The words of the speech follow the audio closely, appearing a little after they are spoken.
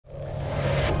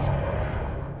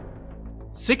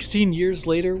16 years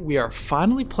later, we are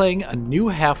finally playing a new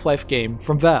Half-Life game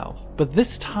from Valve, but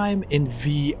this time in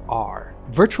VR.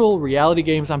 Virtual reality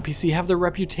games on PC have the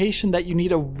reputation that you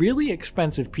need a really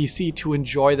expensive PC to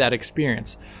enjoy that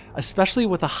experience, especially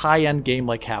with a high-end game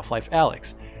like Half-Life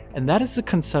Alyx. And that is the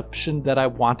conception that I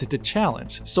wanted to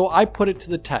challenge, so I put it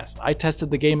to the test. I tested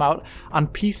the game out on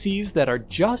PCs that are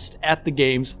just at the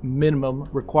game's minimum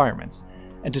requirements.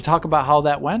 And to talk about how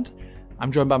that went,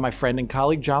 I'm joined by my friend and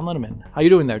colleague, John Linneman. How you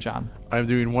doing there, John? I'm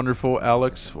doing wonderful,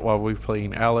 Alyx, while we're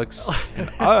playing Alyx. And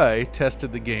I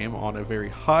tested the game on a very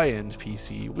high-end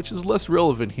PC, which is less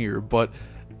relevant here, but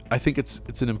I think it's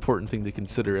an important thing to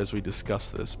consider as we discuss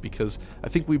this, because I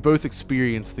think we both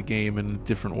experienced the game in a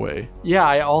different way. Yeah,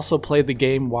 I also played the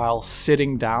game while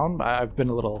sitting down. I've been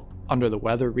a little under the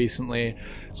weather recently,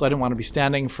 so I didn't want to be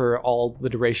standing for all the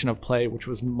duration of play, which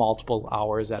was multiple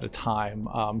hours at a time.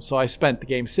 So I spent the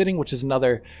game sitting, which is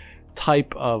another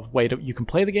type of way you can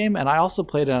play the game. And I also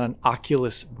played on an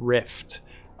Oculus Rift,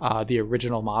 the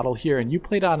original model here, and you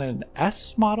played on an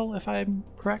S model, if I'm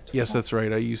correct? Yes, that's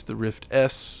right. I used the Rift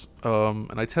S,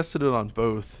 and I tested it on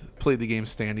both. Played the game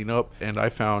standing up, and I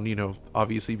found,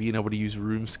 obviously being able to use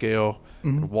room scale,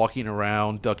 walking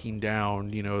around, ducking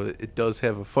down, it does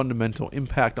have a fundamental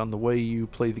impact on the way you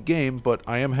play the game, but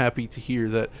I am happy to hear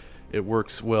that it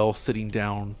works well sitting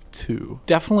down too.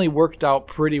 Definitely worked out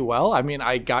pretty well. I mean,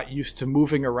 I got used to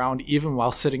moving around even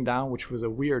while sitting down, which was a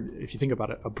weird, if you think about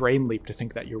it, a brain leap to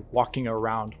think that you're walking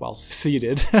around while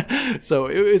seated. So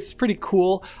it's pretty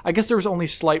cool. I guess there was only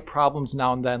slight problems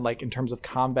now and then, like in terms of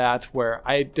combat, where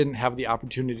I didn't have the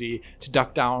opportunity to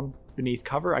duck down beneath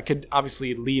cover. I could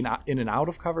obviously lean in and out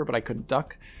of cover, but I couldn't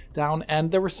duck down.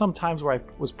 And there were some times where I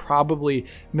was probably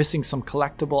missing some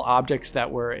collectible objects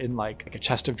that were in like a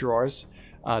chest of drawers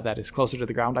that is closer to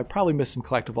the ground. I probably missed some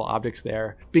collectible objects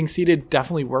there. Being seated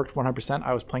definitely worked 100%.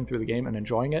 I was playing through the game and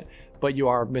enjoying it, but you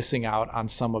are missing out on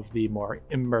some of the more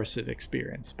immersive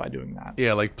experience by doing that.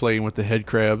 Yeah, like playing with the head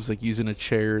crabs, like using a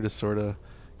chair to sort of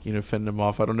fend them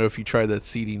off. I don't know if you tried that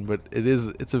seating, but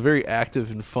it's a very active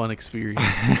and fun experience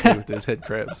to play with those head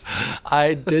crabs.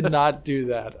 I did not do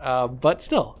that, but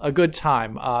still a good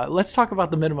time. Let's talk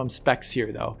about the minimum specs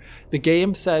here, though. The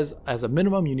game says as a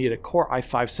minimum you need a Core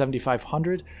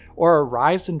i5-7500 or a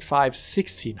Ryzen 5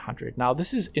 1600. Now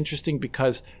this is interesting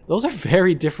because those are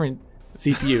very different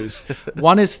CPUs.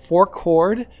 One is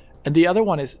 4-cored and the other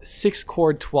one is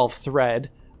 6-cored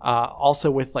 12-thread.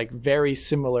 Also with like very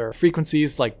similar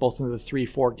frequencies, like both in the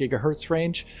 3-4 gigahertz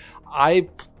range. I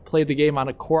played the game on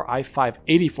a Core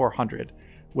i5-8400,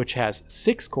 which has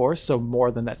 6 cores, so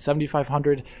more than that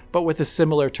 7500, but with a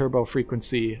similar turbo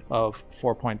frequency of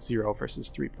 4.0 versus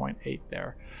 3.8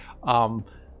 there.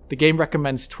 The game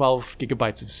recommends 12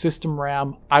 gigabytes of system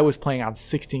RAM. I was playing on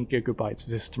 16 gigabytes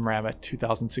of system RAM at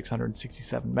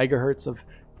 2667 megahertz of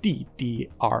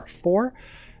DDR4.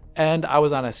 And I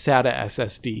was on a SATA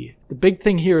SSD. The big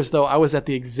thing here is, though, I was at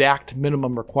the exact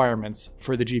minimum requirements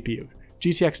for the GPU.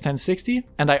 GTX 1060,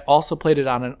 and I also played it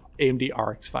on an AMD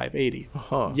RX 580.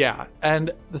 Yeah,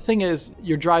 and the thing is,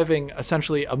 you're driving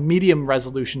essentially a medium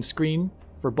resolution screen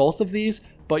for both of these,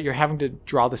 but you're having to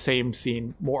draw the same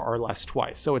scene more or less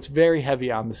twice. So it's very heavy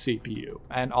on the CPU,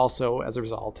 and also, as a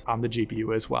result, on the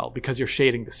GPU as well, because you're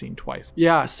shading the scene twice.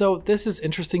 Yeah, so this is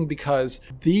interesting because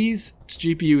these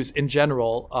GPUs in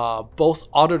general both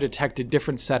auto-detected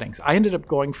different settings. I ended up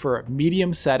going for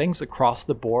medium settings across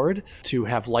the board to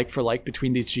have like for like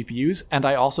between these GPUs, and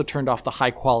I also turned off the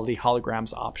high-quality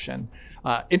holograms option.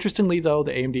 Interestingly, though,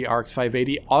 the AMD RX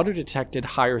 580 auto-detected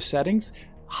high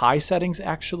settings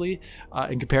actually,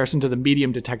 in comparison to the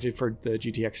medium detected for the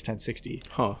GTX 1060.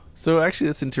 So actually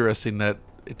that's interesting that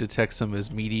it detects them as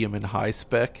medium and high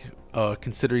spec,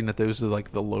 considering that those are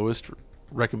like the lowest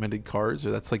recommended cards,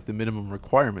 or that's like the minimum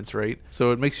requirements, right?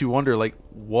 So it makes you wonder, like,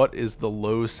 what is the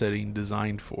low setting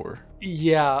designed for?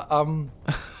 Yeah,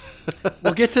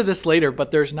 we'll get to this later,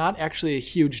 but there's not actually a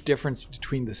huge difference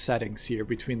between the settings here,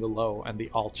 between the low and the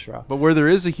ultra. But where there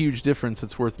is a huge difference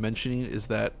that's worth mentioning is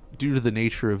that due to the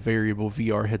nature of variable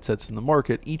VR headsets in the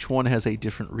market, each one has a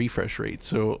different refresh rate.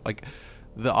 So like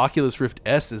the Oculus Rift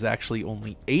S is actually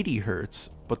only 80 hertz,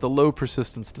 but the low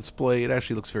persistence display, it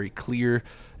actually looks very clear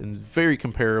and very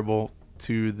comparable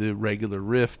to the regular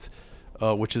Rift,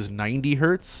 which is 90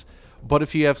 hertz. But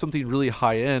if you have something really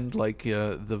high-end, like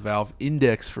the Valve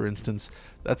Index, for instance,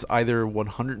 that's either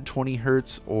 120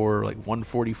 hertz or like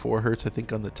 144 hertz, I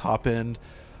think, on the top end.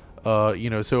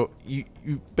 So you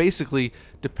basically,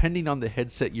 depending on the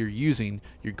headset you're using,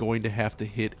 you're going to have to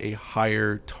hit a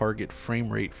higher target frame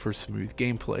rate for smooth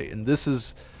gameplay. And this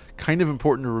is kind of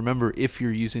important to remember if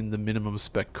you're using the minimum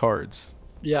spec cards.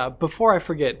 Yeah, before I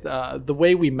forget, the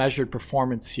way we measured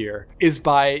performance here is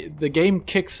by the game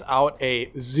kicks out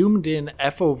a zoomed in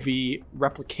FOV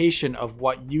replication of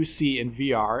what you see in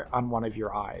VR on one of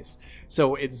your eyes.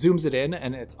 So it zooms it in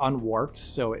and it's unwarped,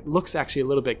 so it looks actually a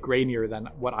little bit grainier than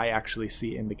what I actually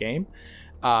see in the game.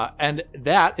 And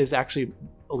that is actually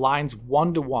aligns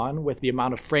 1-to-1 with the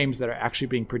amount of frames that are actually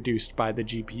being produced by the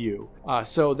GPU.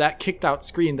 So that kicked out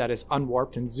screen that is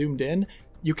unwarped and zoomed in,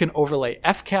 you can overlay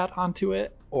FCAT onto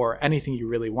it or anything you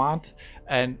really want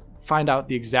and find out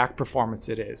the exact performance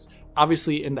it is.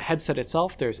 Obviously, in the headset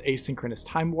itself, there's asynchronous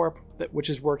time warp, which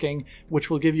is working, which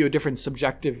will give you a different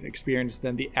subjective experience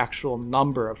than the actual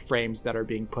number of frames that are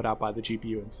being put out by the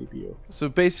GPU and CPU. So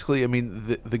basically, I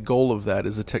mean, the goal of that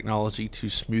is a technology to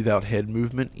smooth out head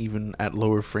movement even at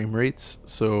lower frame rates.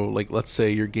 So, like, let's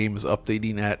say your game is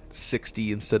updating at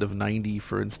 60 instead of 90,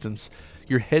 for instance.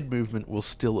 Your head movement will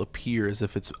still appear as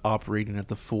if it's operating at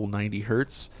the full 90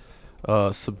 hertz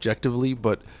subjectively,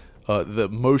 but the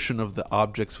motion of the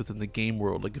objects within the game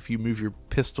world, like if you move your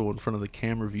pistol in front of the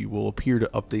camera view, will appear to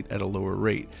update at a lower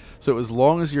rate. So as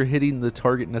long as you're hitting the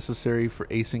target necessary for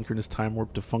asynchronous time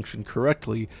warp to function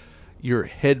correctly, your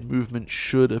head movement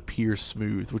should appear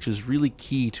smooth, which is really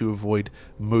key to avoid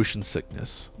motion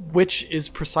sickness. Which is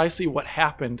precisely what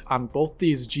happened on both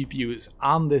these GPUs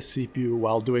on this CPU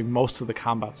while doing most of the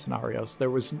combat scenarios.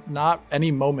 There was not any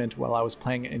moment while I was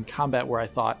playing in combat where I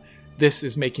thought, this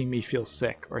is making me feel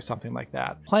sick or something like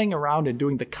that. Playing around and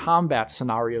doing the combat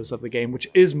scenarios of the game, which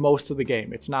is most of the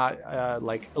game. It's not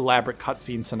like elaborate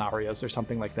cutscene scenarios or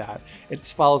something like that. It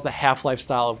follows the Half-Life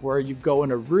style of where you go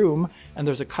in a room and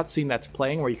there's a cutscene that's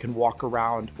playing where you can walk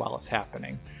around while it's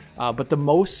happening. But the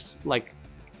most like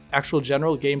actual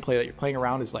general gameplay that you're playing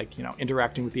around is like, you know,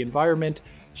 interacting with the environment,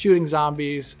 shooting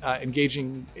zombies,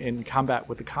 engaging in combat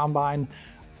with the Combine.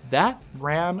 That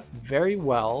ran very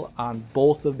well on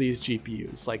both of these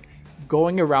GPUs, like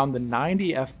going around the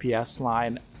 90 FPS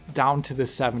line down to the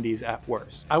 70s at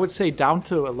worst. I would say down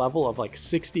to a level of like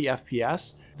 60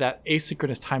 FPS, that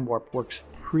asynchronous time warp works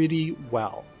pretty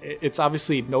well. It's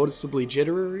obviously noticeably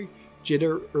jittery,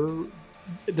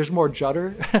 there's more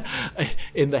judder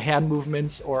in the hand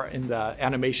movements or in the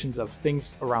animations of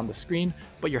things around the screen,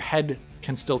 but your head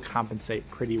can still compensate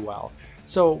pretty well.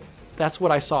 So that's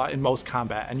what I saw in most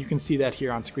combat, and you can see that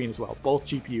here on screen as well. Both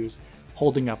GPUs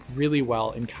holding up really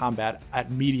well in combat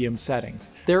at medium settings.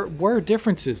 There were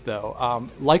differences though.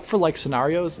 Like-for-like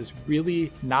scenarios is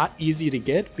really not easy to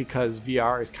get because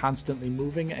VR is constantly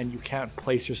moving and you can't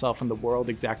place yourself in the world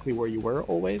exactly where you were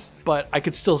always. But I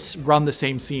could still run the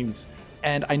same scenes,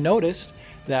 and I noticed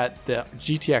that the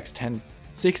GTX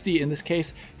 1060 in this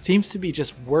case seems to be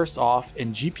just worse off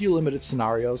in GPU-limited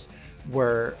scenarios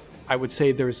where I would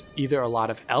say there's either a lot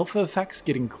of alpha effects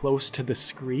getting close to the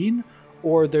screen,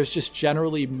 or there's just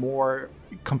generally more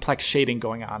complex shading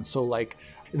going on. So like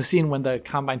in the scene when the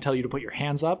Combine tell you to put your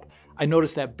hands up, I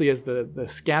noticed that as the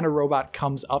scanner robot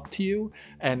comes up to you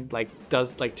and like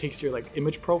takes your like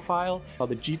image profile,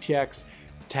 the GTX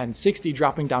 1060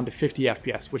 dropping down to 50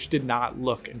 FPS, which did not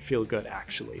look and feel good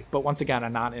actually. But once again, a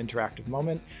non-interactive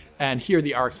moment. And here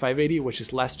the RX 580, which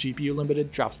is less GPU limited,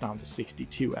 drops down to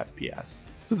 62 FPS.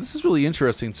 So this is really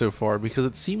interesting so far because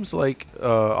it seems like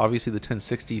obviously the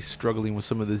 1060 is struggling with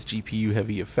some of this GPU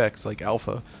heavy effects like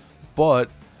alpha, but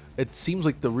it seems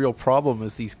like the real problem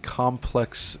is these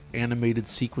complex animated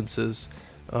sequences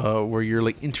where you're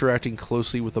like interacting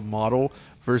closely with a model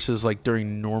versus like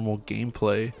during normal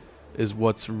gameplay is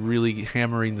what's really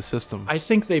hammering the system. I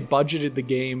think they budgeted the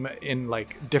game in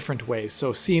like different ways.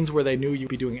 So scenes where they knew you'd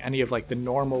be doing any of like the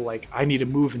normal, like I need to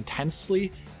move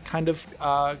intensely kind of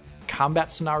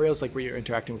combat scenarios, like where you're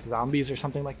interacting with zombies or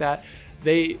something like that,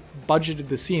 they budgeted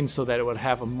the scene so that it would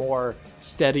have a more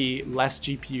steady, less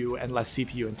GPU and less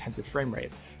CPU intensive frame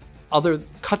rate. Other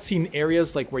cutscene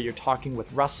areas, like where you're talking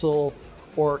with Russell,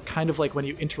 or kind of like when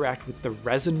you interact with the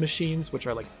resin machines, which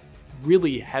are like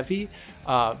really heavy,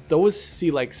 those see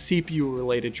like CPU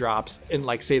related drops in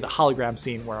like say the hologram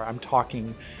scene where I'm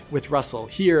talking with Russell.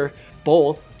 Here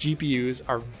both GPUs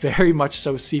are very much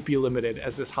so CPU limited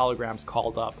as this hologram's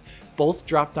called up. Both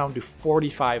drop down to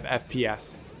 45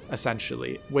 FPS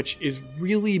essentially, which is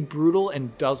really brutal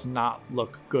and does not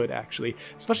look good actually,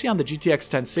 especially on the GTX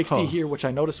 1060 here, which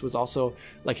I noticed was also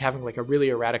like having like a really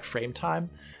erratic frame time.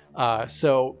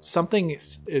 So something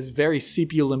is very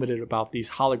CPU limited about these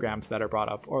holograms that are brought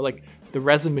up, or like the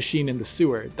resin machine in the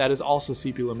sewer that is also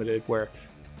CPU limited, where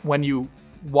when you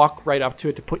walk right up to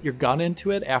it to put your gun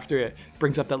into it after it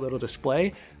brings up that little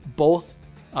display, both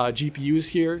GPUs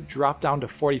here drop down to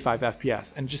 45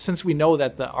 FPS. And just since we know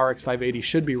that the RX 580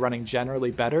 should be running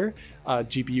generally better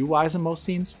GPU-wise in most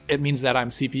scenes, it means that I'm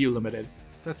CPU limited.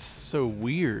 That's so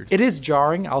weird. It is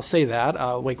jarring, I'll say that.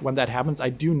 Like when that happens, I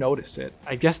do notice it.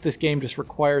 I guess this game just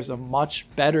requires a much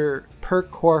better per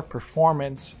core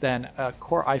performance than a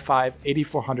Core i5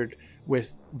 8400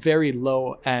 with very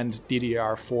low end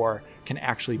DDR4 can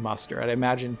actually muster. I'd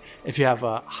imagine if you have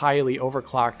a highly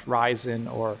overclocked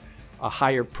Ryzen or a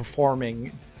higher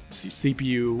performing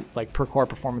CPU, like per core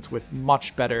performance with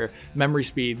much better memory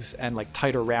speeds and like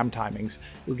tighter RAM timings,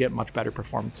 you'll get much better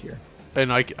performance here.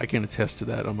 And I can attest to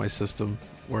that on my system,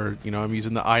 where I'm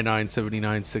using the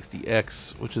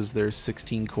i9-7960X, which is their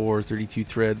 16-core,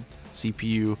 32-thread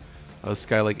CPU,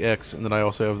 Skylake X, and then I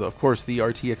also have, of course, the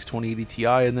RTX 2080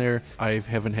 Ti in there. I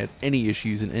haven't had any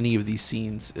issues in any of these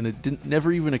scenes, and it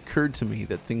never even occurred to me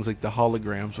that things like the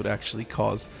holograms would actually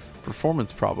cause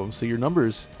performance problems. So your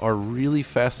numbers are really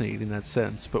fascinating in that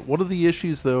sense. But one of the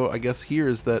issues, though, I guess here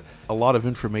is that a lot of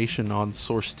information on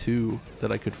Source 2 that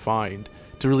I could find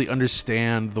to really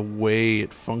understand the way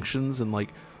it functions and like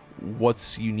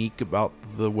what's unique about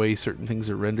the way certain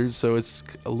things are rendered. So it's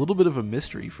a little bit of a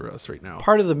mystery for us right now.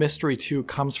 Part of the mystery too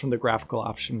comes from the graphical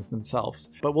options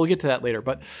themselves, but we'll get to that later.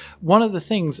 But one of the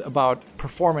things about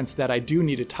performance that I do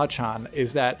need to touch on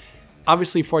is that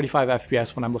obviously 45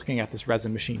 FPS when I'm looking at this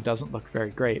Ryzen machine doesn't look very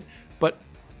great, but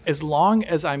as long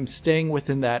as I'm staying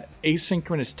within that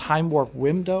asynchronous time warp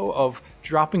window of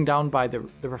dropping down by the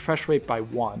refresh rate by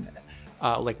one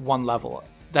level,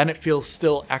 then it feels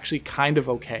still actually kind of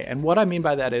okay. And what I mean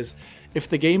by that is if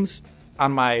the game's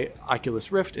on my Oculus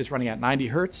Rift is running at 90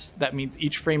 Hertz, that means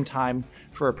each frame time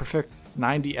for a perfect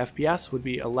 90 FPS would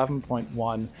be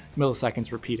 11.1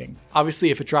 milliseconds repeating. Obviously,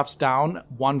 if it drops down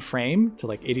one frame to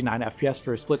like 89 FPS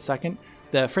for a split second,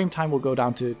 the frame time will go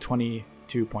down to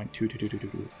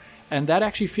 22.2222. And that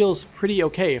actually feels pretty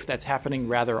okay if that's happening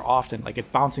rather often. Like it's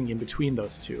bouncing in between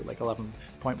those two, like 11.1,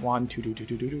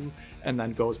 2222, and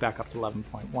then goes back up to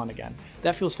 11.1 again.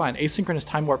 That feels fine. Asynchronous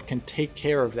time warp can take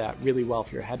care of that really well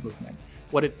for your head movement.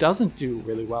 What it doesn't do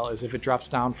really well is if it drops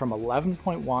down from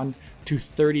 11.1 to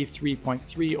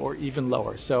 33.3 or even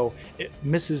lower. So it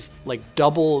misses like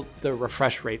double the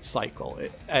refresh rate cycle.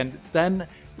 And then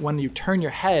when you turn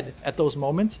your head at those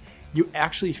moments, you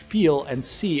actually feel and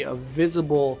see a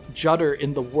visible judder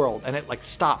in the world, and it like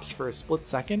stops for a split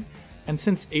second. And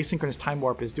since asynchronous time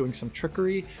warp is doing some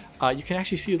trickery, you can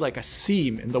actually see like a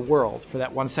seam in the world for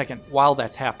that 1 second while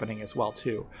that's happening as well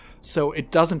too. So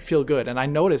it doesn't feel good. And I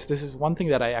noticed this is one thing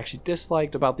that I actually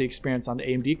disliked about the experience on the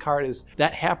AMD card is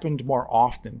that happened more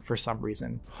often for some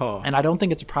reason. And I don't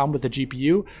think it's a problem with the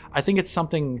GPU. I think it's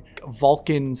something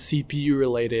Vulkan CPU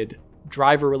related,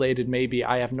 driver related maybe,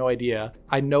 I have no idea.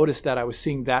 I noticed that I was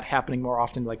seeing that happening more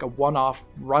often, like a one-off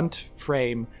runt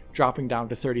frame dropping down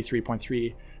to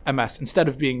 33.3 ms instead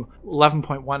of being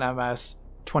 11.1 ms,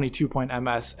 22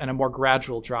 ms, and a more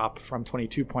gradual drop from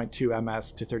 22.2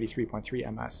 ms to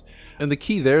 33.3 ms. And the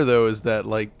key there though is that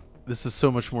like this is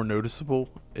so much more noticeable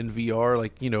in VR.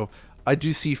 Like, I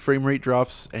do see frame rate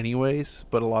drops anyways,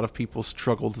 but a lot of people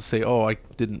struggle to say, oh, I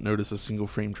didn't notice a single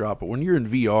frame drop. But when you're in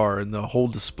VR and the whole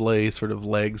display sort of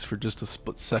lags for just a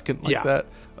split second like that,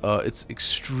 it's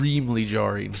extremely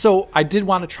jarring. So I did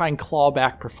want to try and claw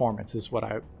back performance is what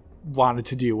I wanted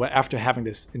to do after having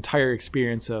this entire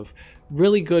experience of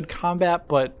really good combat,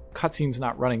 but cutscenes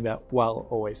not running that well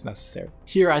always necessary.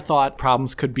 Here I thought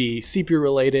problems could be CPU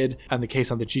related. In the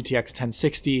case on the GTX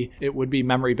 1060, it would be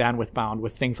memory bandwidth bound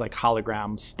with things like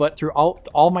holograms. But throughout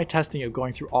all my testing of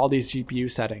going through all these GPU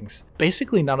settings,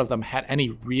 basically none of them had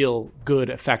any real good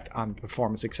effect on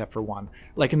performance except for one.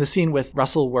 Like in the scene with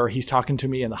Russell where he's talking to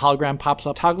me and the hologram pops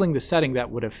up, toggling the setting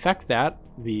that would affect that,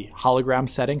 the hologram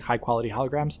setting, high quality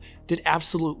holograms, did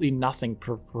absolutely nothing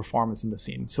for performance in the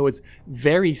scene. So it's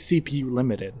very CPU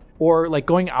limited. Or like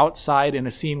going outside in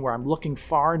a scene where I'm looking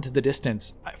far into the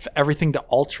distance, everything to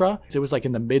ultra, it was like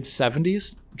in the mid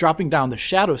 70s. Dropping down the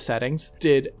shadow settings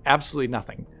did absolutely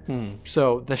nothing.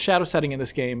 So the shadow setting in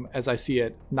this game, as I see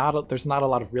it, there's not a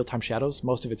lot of real-time shadows.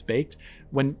 Most of it's baked.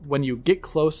 When you get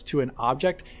close to an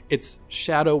object, its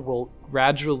shadow will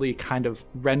gradually kind of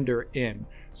render in.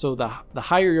 So the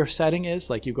higher your setting is,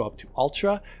 like you go up to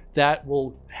ultra, that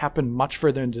will happen much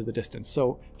further into the distance.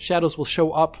 So shadows will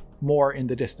show up more in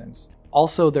the distance.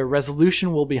 Also, the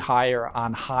resolution will be higher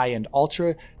on high and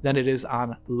ultra than it is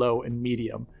on low and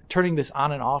medium. Turning this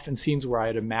on and off in scenes where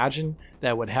I'd imagine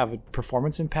that would have a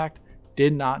performance impact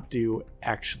did not do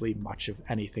actually much of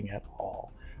anything at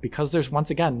all. because there's,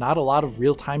 once again, not a lot of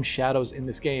real-time shadows in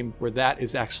this game where that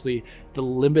is actually the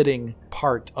limiting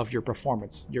part of your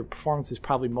performance. Your performance is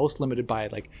probably most limited by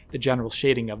like the general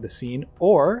shading of the scene,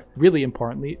 or really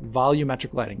importantly,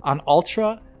 volumetric lighting. On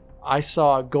Ultra, I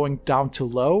saw going down to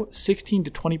low 16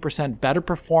 to 20% better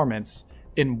performance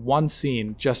in one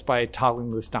scene just by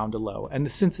toggling this down to low. And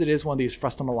since it is one of these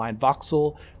frustum aligned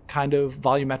voxel kind of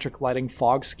volumetric lighting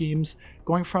fog schemes,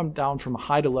 going down from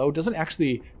high to low doesn't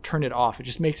actually turn it off. It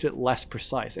just makes it less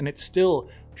precise, and it still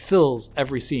fills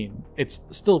every scene. It's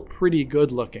still pretty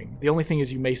good looking. The only thing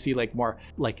is you may see like more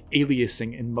like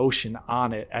aliasing and motion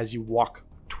on it as you walk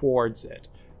towards it.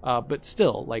 But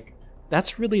still, like,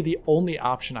 that's really the only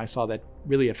option I saw that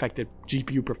really affected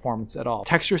GPU performance at all.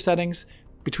 Texture settings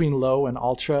between low and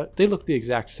ultra, they look the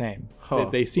exact same.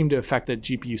 They seem to affect the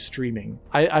GPU streaming.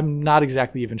 I'm not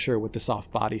exactly even sure what the soft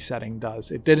body setting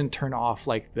does. It didn't turn off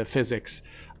like the physics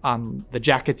on the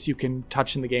jackets you can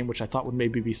touch in the game, which I thought would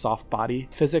maybe be soft body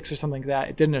physics or something like that.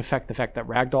 It didn't affect the fact that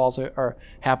ragdolls are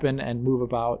happen and move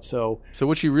about. So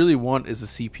what you really want is a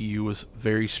CPU with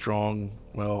very strong,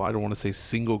 well, I don't want to say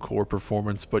single core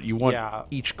performance, but you want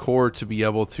each core to be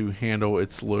able to handle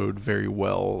its load very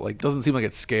well. Like, doesn't seem like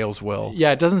it scales well.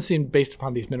 Yeah, it doesn't seem, based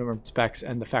upon these minimum specs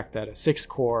and the fact that a 6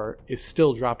 core is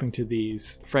still dropping to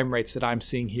these frame rates that I'm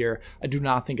seeing here, I do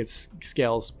not think it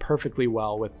scales perfectly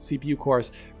well with CPU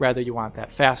cores. Rather, you want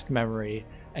that fast memory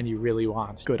and you really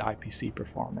want good IPC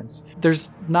performance.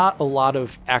 There's not a lot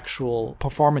of actual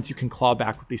performance you can claw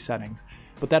back with these settings.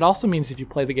 But that also means if you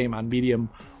play the game on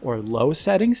medium or low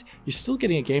settings, you're still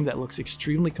getting a game that looks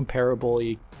extremely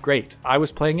comparably great. I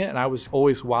was playing it and I was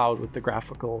always wowed with the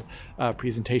graphical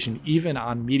presentation, even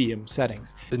on medium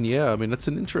settings. And yeah, I mean, that's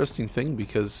an interesting thing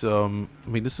because, I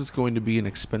mean, this is going to be an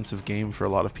expensive game for a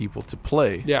lot of people to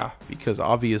play. Yeah. Because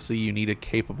obviously you need a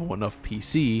capable enough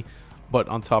PC, but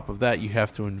on top of that, you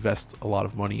have to invest a lot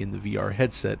of money in the VR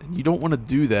headset. And you don't want to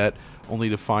do that only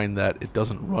to find that it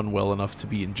doesn't run well enough to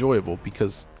be enjoyable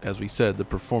because, as we said, the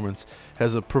performance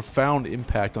has a profound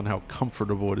impact on how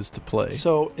comfortable it is to play.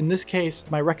 So in this case,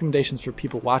 my recommendations for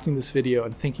people watching this video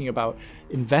and thinking about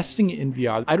investing in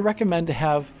VR, I'd recommend to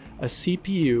have a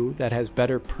CPU that has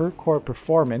better per core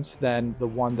performance than the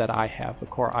one that I have, the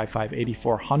Core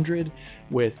i5-8400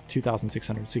 with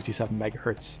 2667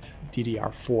 megahertz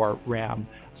DDR4 RAM.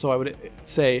 So I would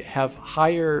say have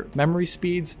higher memory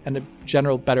speeds and a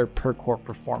general better per core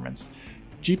performance.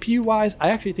 GPU wise,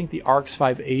 I actually think the RX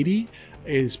 580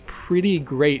 is pretty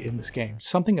great in this game.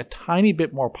 Something a tiny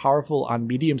bit more powerful on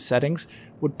medium settings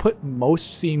would put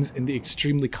most scenes in the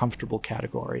extremely comfortable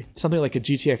category. Something like a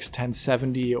GTX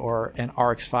 1070 or an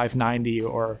RX 590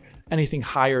 or anything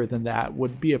higher than that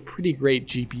would be a pretty great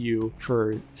GPU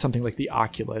for something like the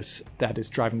Oculus that is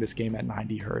driving this game at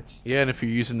 90 hertz. Yeah, and if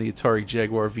you're using the Atari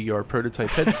Jaguar VR prototype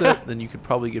headset, then you could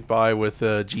probably get by with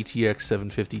a GTX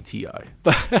 750 Ti.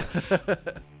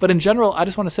 But in general, I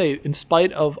just want to say, in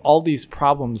spite of all these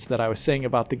problems that I was saying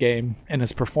about the game and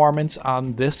its performance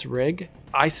on this rig,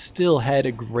 I still had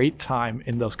a great time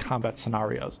in those combat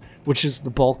scenarios, which is the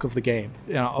bulk of the game.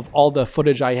 You know, of all the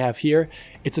footage I have here,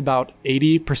 it's about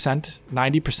 80%,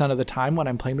 90% of the time when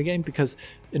I'm playing the game, because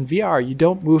in VR, you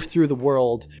don't move through the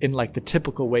world in like the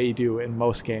typical way you do in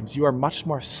most games. You are much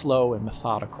more slow and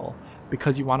methodical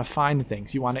because you want to find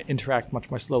things. You want to interact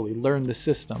much more slowly, learn the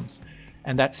systems.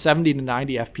 And that 70 to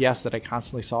 90 FPS that I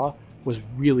constantly saw was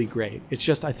really great. It's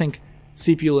just, I think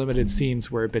CPU limited scenes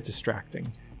were a bit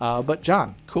distracting. But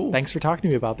John, cool. Thanks for talking to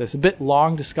me about this. A bit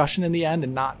long discussion in the end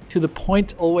and not to the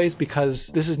point always, because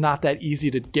this is not that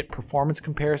easy to get performance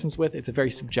comparisons with. It's a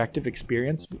very subjective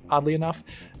experience, oddly enough.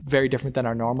 Very different than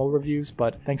our normal reviews,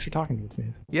 but thanks for talking with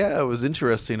me. Yeah, it was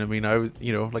interesting. I mean, I was,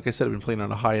 like I said, I've been playing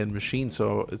on a high-end machine,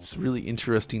 so it's really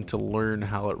interesting to learn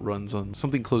how it runs on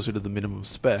something closer to the minimum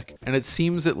spec. And it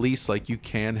seems at least like you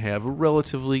can have a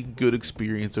relatively good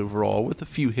experience overall with a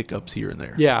few hiccups here and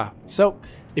there. Yeah, so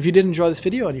if you did enjoy this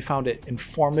video and you found it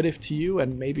informative to you,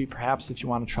 and maybe perhaps if you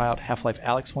want to try out Half-Life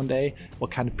Alyx one day, what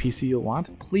kind of PC you'll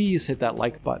want, please hit that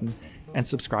like button and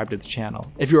subscribe to the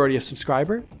channel. If you're already a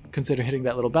subscriber, consider hitting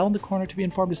that little bell in the corner to be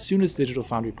informed as soon as Digital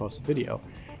Foundry posts a video.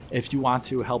 If you want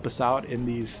to help us out in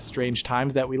these strange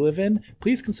times that we live in,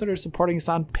 please consider supporting us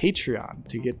on Patreon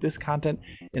to get this content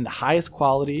in the highest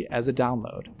quality as a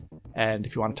download. And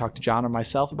if you want to talk to John or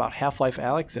myself about Half-Life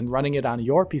Alyx and running it on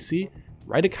your PC,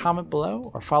 write a comment below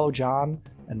or follow John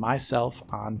and myself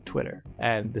on Twitter.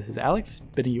 And this is Alyx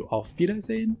bidding you auf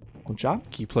Wiedersehen. Und John?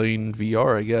 Keep playing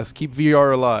VR, I guess. Keep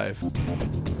VR alive.